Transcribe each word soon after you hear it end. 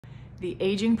The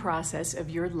aging process of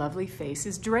your lovely face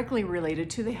is directly related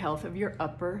to the health of your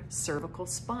upper cervical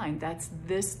spine. That's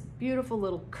this beautiful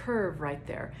little curve right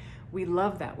there. We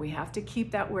love that. We have to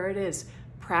keep that where it is.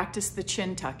 Practice the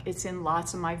chin tuck. It's in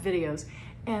lots of my videos.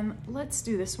 And let's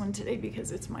do this one today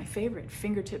because it's my favorite.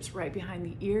 Fingertips right behind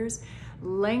the ears.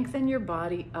 Lengthen your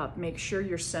body up. Make sure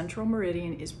your central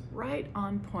meridian is right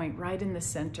on point, right in the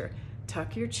center.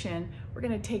 Tuck your chin. We're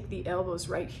going to take the elbows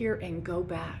right here and go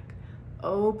back.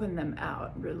 Open them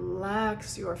out.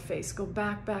 Relax your face. Go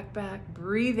back, back, back.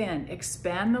 Breathe in.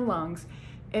 Expand the lungs.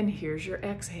 And here's your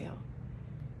exhale.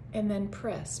 And then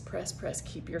press, press, press.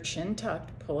 Keep your chin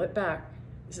tucked. Pull it back.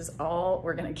 This is all.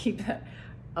 We're going to keep that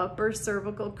upper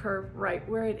cervical curve right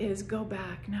where it is. Go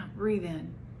back. Now breathe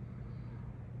in.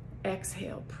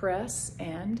 Exhale. Press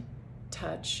and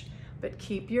touch. But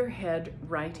keep your head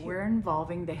right here. We're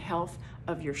involving the health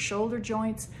of your shoulder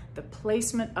joints, the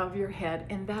placement of your head,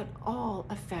 and that all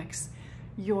affects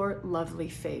your lovely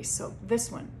face. So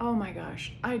this one, oh my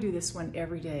gosh, I do this one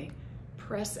every day.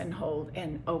 Press and hold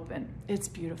and open. It's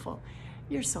beautiful.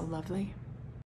 You're so lovely.